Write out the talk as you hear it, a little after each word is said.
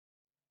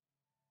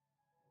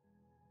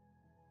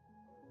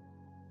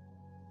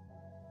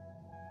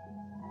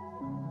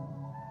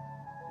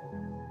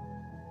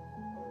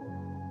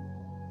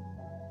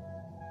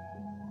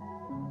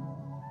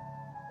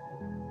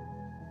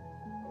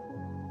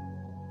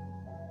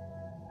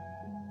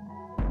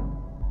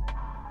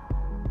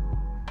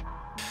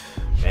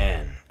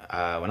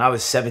when I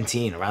was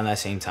 17, around that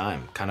same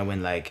time, kind of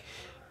when like,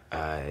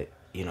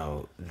 you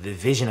know, the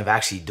vision of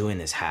actually doing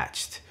this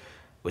hatched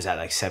was at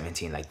like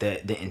 17. Like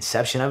the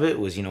inception of it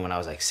was, you know, when I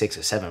was like 6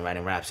 or 7,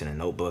 writing raps in a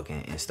notebook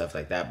and stuff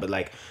like that. But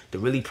like the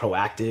really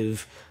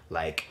proactive,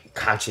 like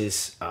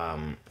conscious,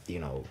 you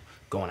know,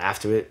 going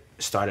after it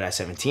started at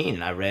 17.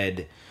 And I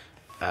read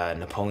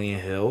Napoleon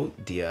Hill,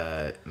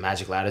 the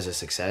Magic Ladders of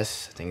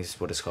Success, I think is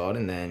what it's called.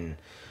 And then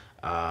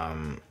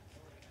Deepak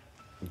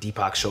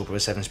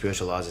Chopra's 7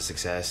 Spiritual Laws of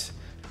Success,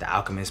 The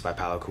Alchemist by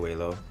Paulo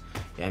Coelho.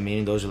 Yeah, I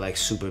mean, those are like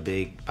super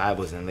big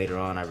Bibles. And then later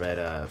on I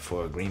read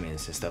Four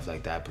Agreements and stuff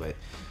like that. But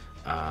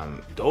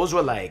those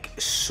were like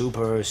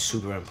super,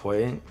 super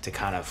important to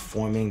kind of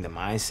forming the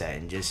mindset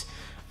and just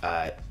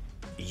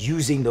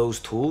using those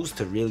tools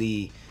to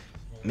really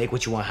make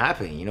what you want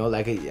happen. You know,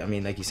 like, I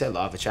mean, like you said,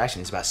 law of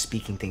attraction is about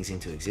speaking things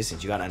into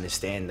existence. You got to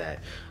understand that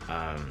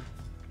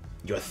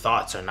your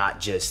thoughts are not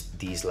just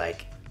these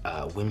like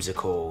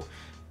whimsical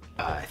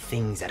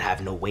things that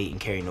have no weight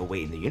and carry no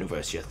weight in the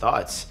universe. Your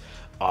thoughts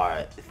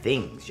are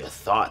things. Your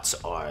thoughts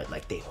are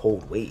like, they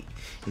hold weight.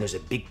 And there's a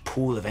big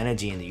pool of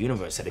energy in the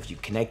universe that if you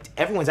connect,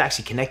 everyone's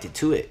actually connected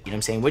to it. You know what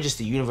I'm saying? We're just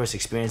the universe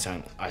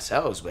experiencing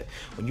ourselves. But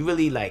when you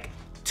really like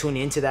tune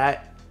into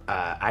that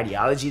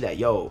ideology that,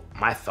 yo,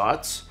 my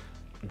thoughts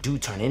do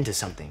turn into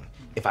something.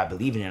 If I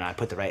believe in it and I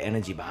put the right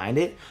energy behind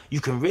it, you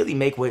can really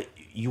make what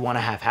you want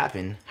to have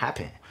happen.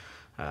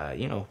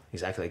 You know,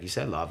 exactly like you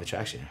said, law of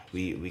attraction.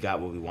 We got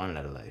what we wanted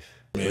out of life.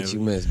 What you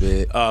missed,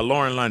 babe?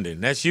 Lauren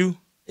London, that's you?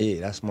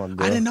 Yeah, that's my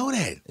girl. I didn't know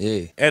that.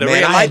 Yeah. At a Man,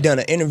 red I light? had done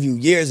an interview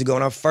years ago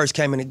when I first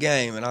came in the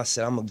game, and I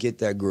said, I'm going to get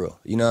that girl.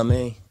 You know what I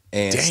mean?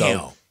 And Damn.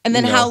 So, And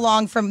then you know, how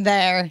long from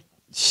there?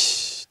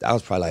 That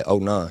was probably like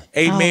 09.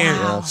 Hey, man,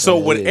 wow. so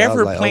Yeah, whatever that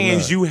was like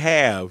plans 09. you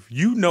have,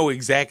 you know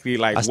exactly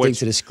like I what stick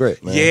to the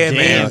script, man. Yeah, You know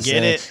man. what I'm Get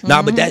saying? it?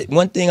 Nah, but that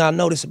one thing I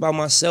noticed about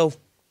myself,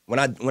 when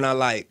I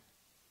like,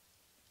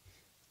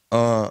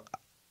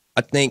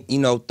 I think, you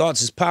know,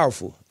 thoughts is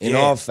powerful in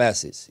all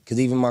facets. Because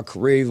even my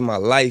career, even my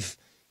life,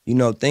 you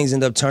know, things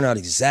end up turning out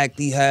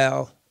exactly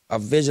how I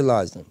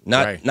visualized them.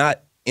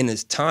 Not in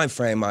this time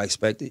frame I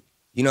expected.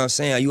 You know what I'm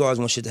saying? You always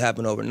want shit to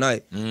happen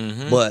overnight.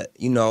 But,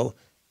 you know,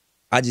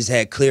 I just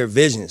had clear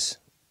visions.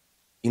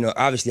 You know,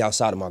 obviously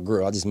outside of my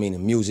girl. I just mean the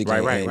music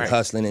and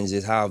hustling and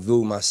just how I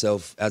viewed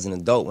myself as an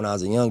adult when I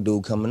was a young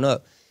dude coming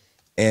up.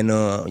 And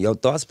your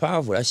thoughts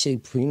powerful. That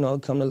shit, you know,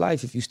 come to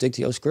life if you stick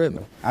to your script,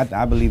 man.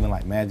 I believe in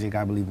like magic.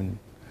 I believe in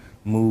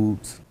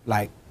moods.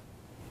 Like,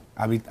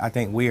 I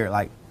think weird.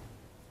 Like,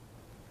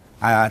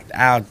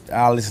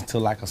 I'll listen to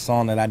like a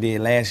song that I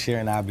did last year,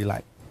 and I'll be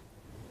like,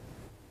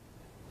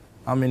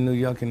 I'm in New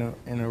York in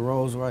a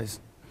Rolls Royce,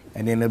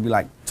 and then it'll be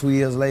like 2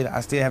 years later,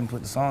 I still haven't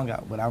put the song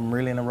out, but I'm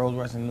really in a Rolls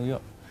Royce in New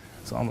York.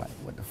 So I'm like,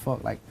 what the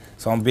fuck? Like,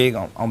 so I'm big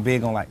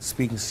on like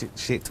speaking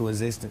shit to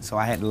existence. So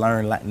I had to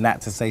learn like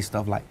not to say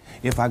stuff like,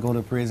 if I go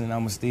to prison,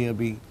 I'ma still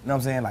be, you know what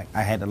I'm saying? Like,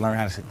 I had to learn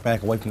how to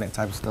back away from that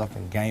type of stuff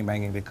and gang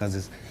banging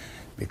because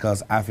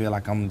I feel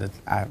like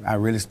I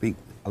really speak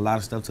a lot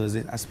of stuff to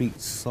exist. I speak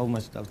so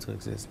much stuff to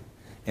exist,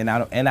 and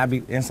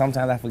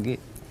sometimes I forget.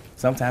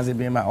 Sometimes it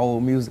be in my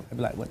old music. I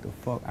be like, what the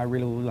fuck? I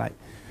really was like,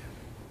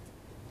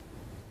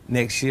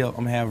 next year I'm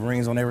gonna have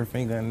rings on every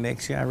finger, and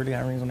next year I really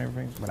got rings on every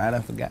finger. But I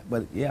done forgot.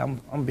 But yeah,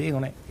 I'm big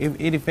on that.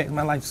 It affects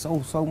my life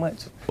so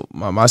much.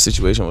 My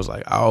situation was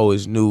like, I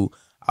always knew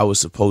I was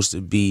supposed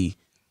to be,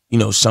 you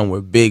know,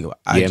 somewhere big.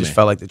 I just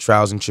felt like the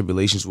trials and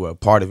tribulations were a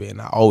part of it,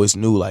 and I always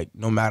knew, like,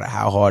 no matter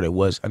how hard it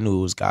was, I knew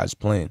it was God's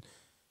plan.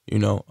 You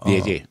know,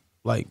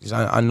 like, 'cause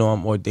I know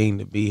I'm ordained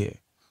to be here.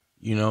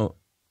 You know,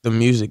 the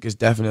music is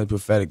definitely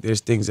prophetic. There's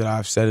things that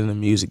I've said in the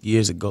music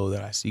years ago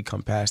that I see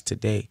come past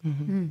today.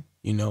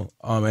 You know,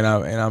 and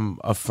I'm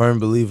a firm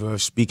believer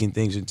of speaking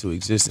things into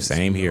existence.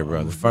 Same here,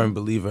 brother. I'm a firm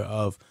believer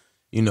of,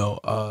 you know,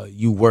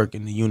 you work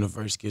and the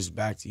universe gives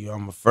back to you.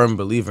 I'm a firm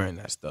believer in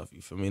that stuff.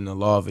 You feel me? In the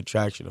law of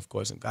attraction, of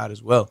course, and God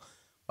as well.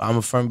 But I'm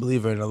a firm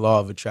believer in the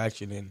law of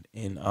attraction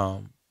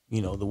and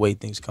you know, the way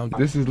things come.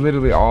 This is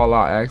literally all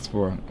I asked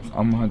for.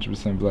 I'm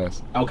 100%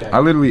 blessed. Okay. I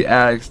literally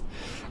asked.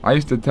 I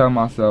used to tell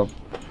myself,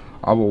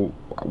 I will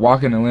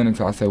walk into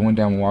Lennox. I said, one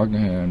day I'm walking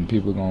here and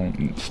people gonna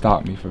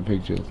stop me for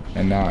pictures,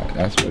 and now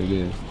that's what it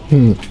is.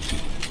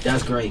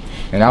 That's great.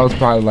 And that was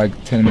probably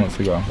like 10 months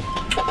ago.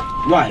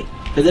 Right.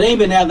 Because it ain't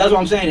been that, that's what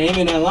I'm saying, it ain't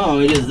been that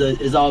long. It just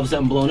it's all of a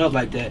sudden blown up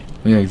like that.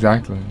 Yeah,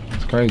 exactly.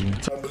 It's crazy.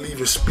 I believe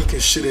in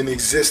speaking shit in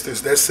existence.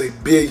 That's a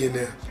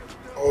billionaire.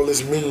 All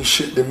this means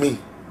shit to me.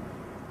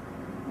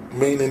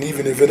 Meaning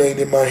even if it ain't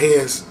in my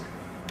hands,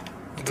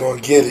 you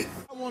gonna get it.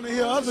 I want to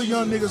hear other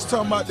young niggas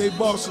talking about they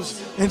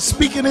bosses and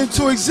speaking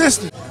into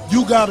existence.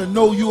 You gotta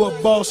know you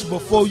a boss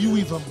before you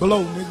even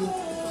blow,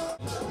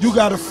 nigga. You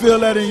gotta feel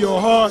that in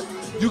your heart.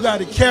 You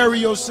gotta carry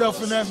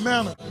yourself in that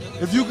manner.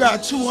 If you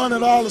got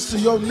 $200 to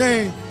your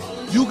name,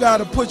 you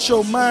gotta put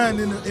your mind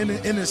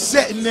in a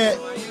setting that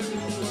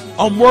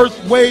I'm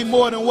worth way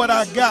more than what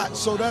I got.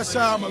 So that's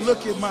how I'ma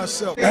look at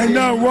myself. Ain't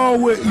nothing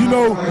wrong with, you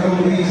know,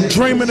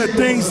 dreaming of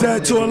things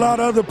that to a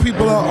lot of other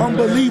people are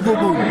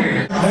unbelievable.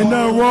 Ain't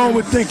nothing wrong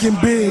with thinking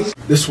big.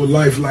 This what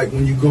life like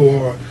when you go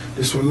hard.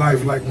 This what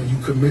life like when you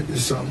commit to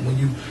something, when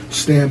you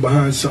stand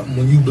behind something,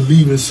 when you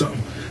believe in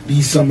something.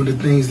 These some of the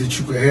things that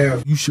you could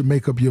have. You should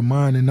make up your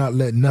mind and not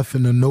let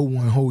nothing or no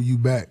one hold you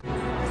back.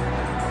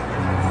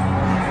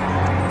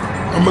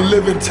 I'm a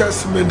living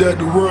testament that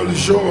the world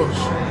is yours.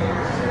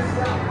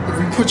 If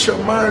you put your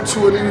mind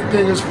to it,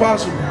 anything is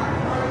possible.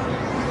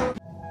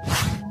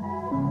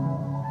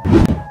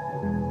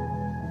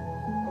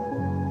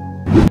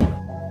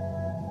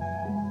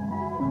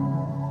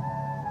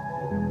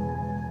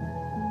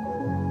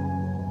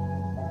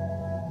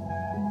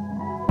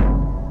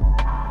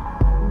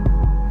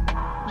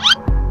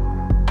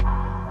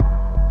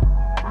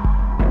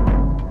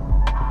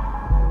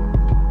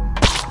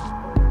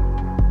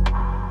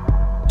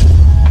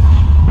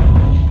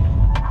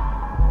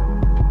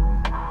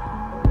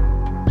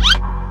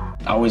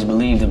 I always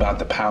believed about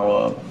the power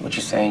of what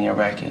you say in your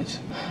records.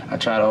 I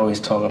try to always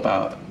talk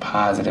about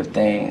positive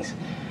things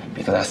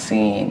because I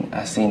seen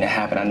it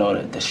happen. I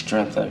know the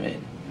strength of it.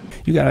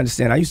 You gotta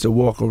understand, I used to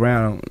walk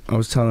around, I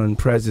was telling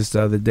Prez this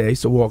the other day, I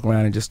used to walk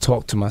around and just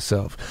talk to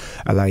myself.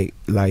 I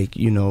like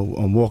you know,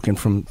 I'm walking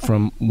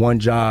from one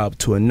job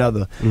to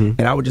another,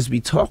 and I would just be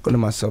talking to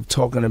myself,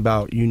 talking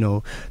about, you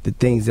know, the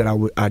things that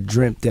I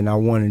dreamt and I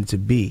wanted to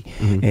be.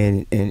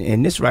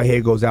 And this right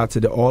here goes out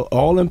to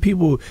all them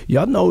people.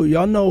 Y'all know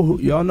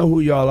who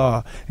y'all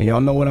are, and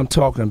y'all know what I'm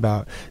talking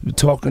about.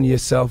 Talking to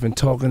yourself and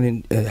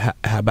talking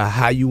about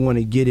how you want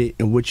to get it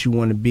and what you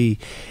want to be,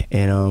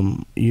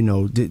 and you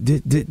know,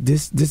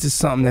 this is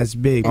something that's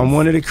big. I'm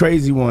one of the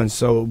crazy ones,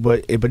 so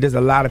but there's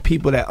a lot of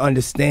people that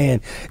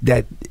understand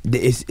that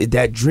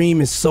that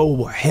dream is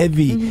so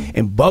heavy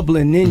and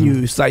bubbling in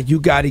you. It's like you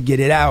got to get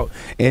it out,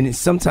 and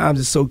sometimes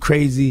it's so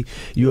crazy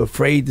you're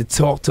afraid to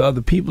talk to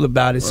other people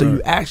about it. So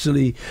you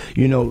actually,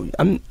 you know,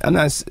 I'm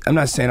not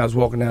saying I was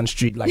walking down the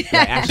street like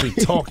actually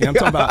talking. I'm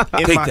talking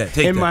about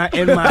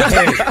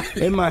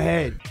in my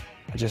head.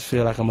 I just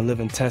feel like I'm a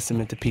living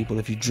testament to people.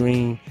 If you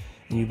dream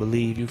and you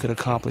believe, you could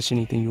accomplish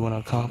anything you want to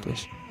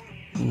accomplish.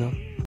 You know?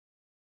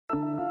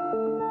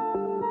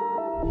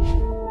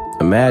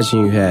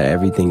 Imagine you had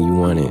everything you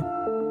wanted.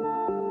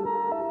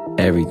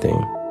 Everything.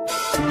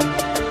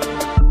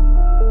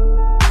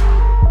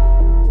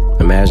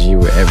 Imagine you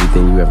were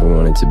everything you ever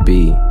wanted to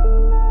be.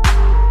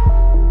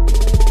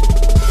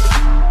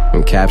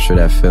 And capture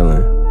that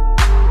feeling.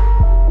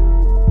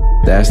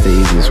 That's the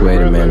easiest way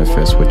to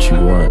manifest what you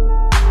want.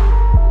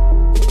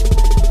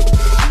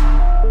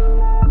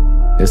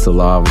 It's the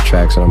law of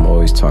attraction I'm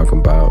always talking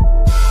about.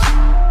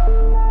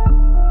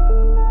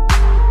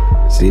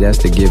 See, that's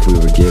the gift we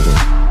were given.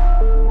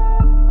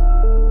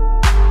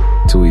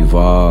 To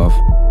evolve,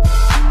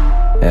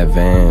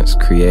 advance,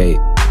 create.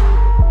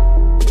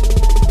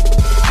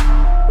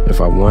 If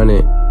I want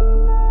it,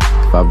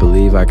 if I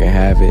believe I can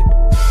have it,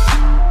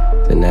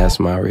 then that's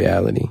my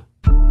reality.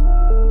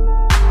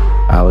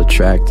 I'll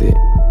attract it.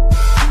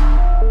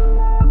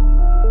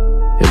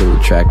 It'll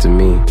attract to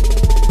me.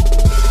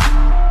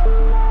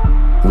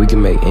 We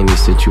can make any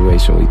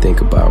situation we think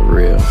about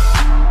real.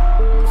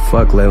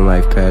 Fuck letting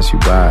life pass you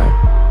by.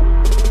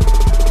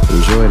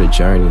 Enjoy the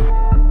journey.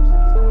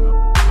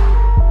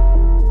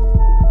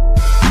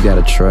 You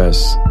gotta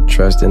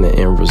trust in the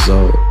end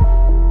result.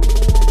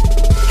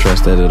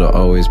 Trust that it'll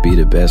always be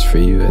the best for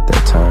you at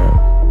that time.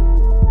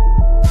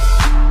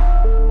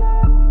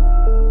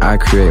 I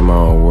create my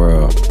own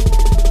world.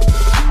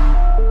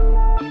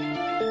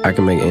 I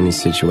can make any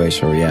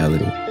situation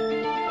reality.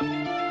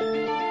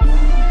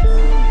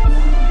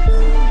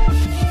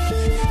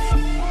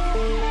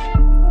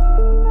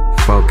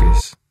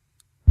 Focus.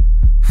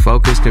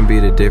 Focus can be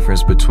the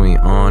difference between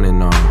on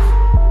and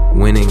off,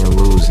 winning and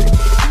losing,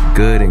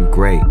 good and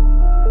great,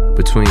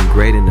 between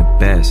great and the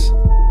best.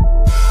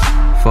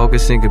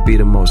 Focusing could be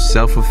the most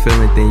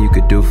self-fulfilling thing you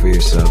could do for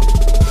yourself,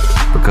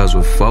 because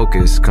with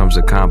focus comes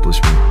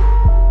accomplishment.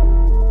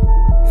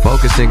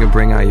 Focusing can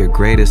bring out your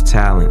greatest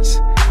talents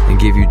and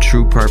give you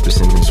true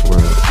purpose in this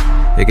world.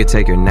 It can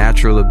take your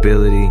natural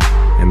ability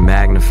and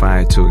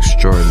magnify it to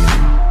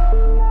extraordinary.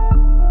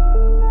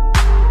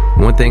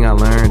 One thing I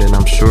learned, and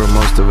I'm sure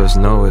most of us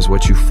know, is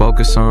what you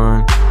focus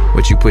on,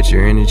 what you put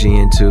your energy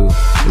into,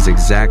 is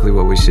exactly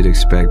what we should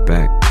expect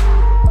back.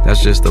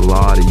 That's just the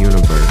law of the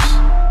universe,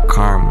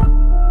 karma.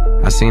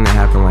 I've seen it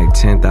happen like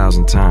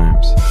 10,000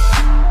 times.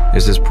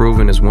 It's as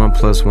proven as 1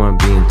 + 1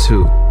 being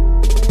 2.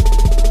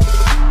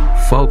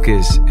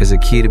 Focus is a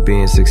key to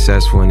being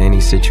successful in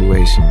any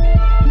situation.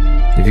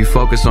 If you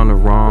focus on the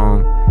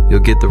wrong, you'll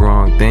get the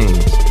wrong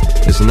things.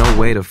 There's no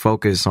way to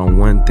focus on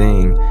one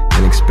thing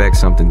and expect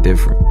something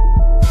different.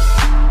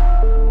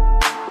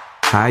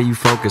 How you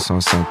focus on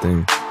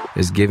something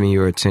is giving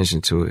your attention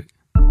to it.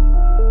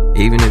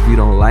 Even if you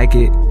don't like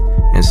it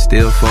and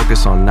still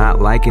focus on not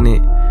liking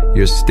it,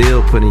 you're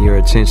still putting your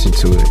attention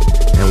to it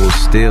and will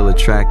still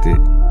attract it.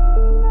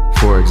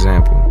 For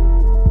example,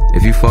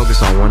 if you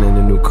focus on wanting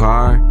a new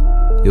car,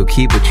 you'll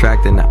keep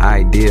attracting the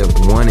idea of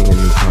wanting a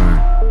new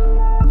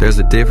car. There's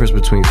a difference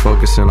between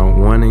focusing on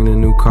wanting the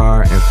new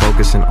car and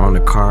focusing on the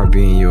car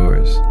being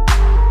yours.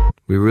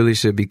 We really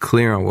should be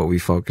clear on what we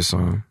focus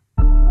on.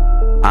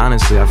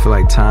 Honestly, I feel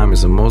like time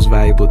is the most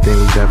valuable thing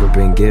we've ever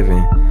been given,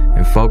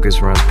 and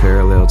focus runs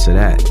parallel to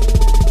that.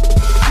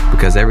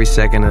 Because every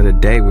second of the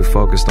day we're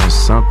focused on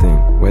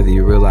something, whether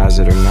you realize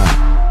it or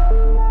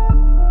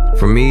not.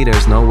 For me,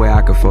 there's no way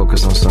I could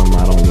focus on something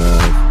I don't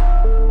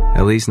love,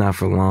 at least not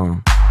for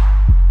long.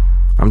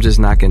 I'm just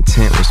not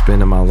content with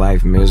spending my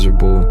life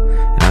miserable,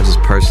 and I just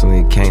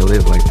personally can't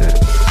live like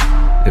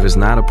that. If it's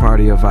not a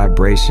part of your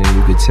vibration,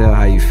 you can tell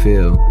how you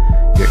feel,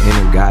 your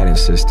inner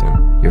guidance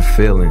system, your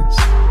feelings.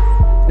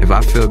 If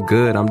I feel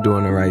good, I'm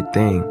doing the right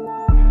thing.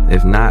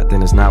 If not,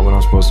 then it's not what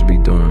I'm supposed to be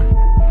doing.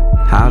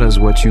 How does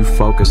what you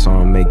focus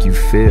on make you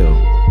feel?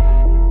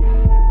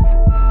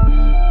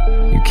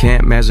 You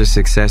can't measure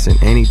success in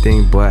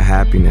anything but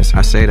happiness.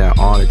 I say that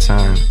all the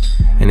time.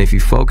 And if you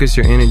focus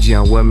your energy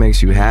on what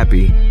makes you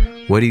happy,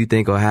 what do you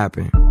think will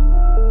happen?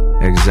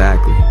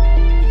 Exactly.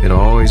 It'll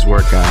always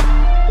work out.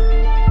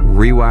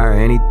 Rewire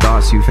any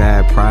thoughts you've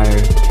had prior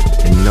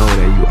and know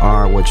that you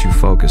are what you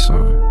focus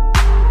on.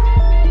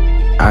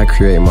 I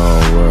create my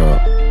own world.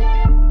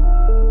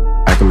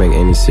 I can make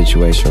any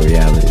situation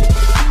reality.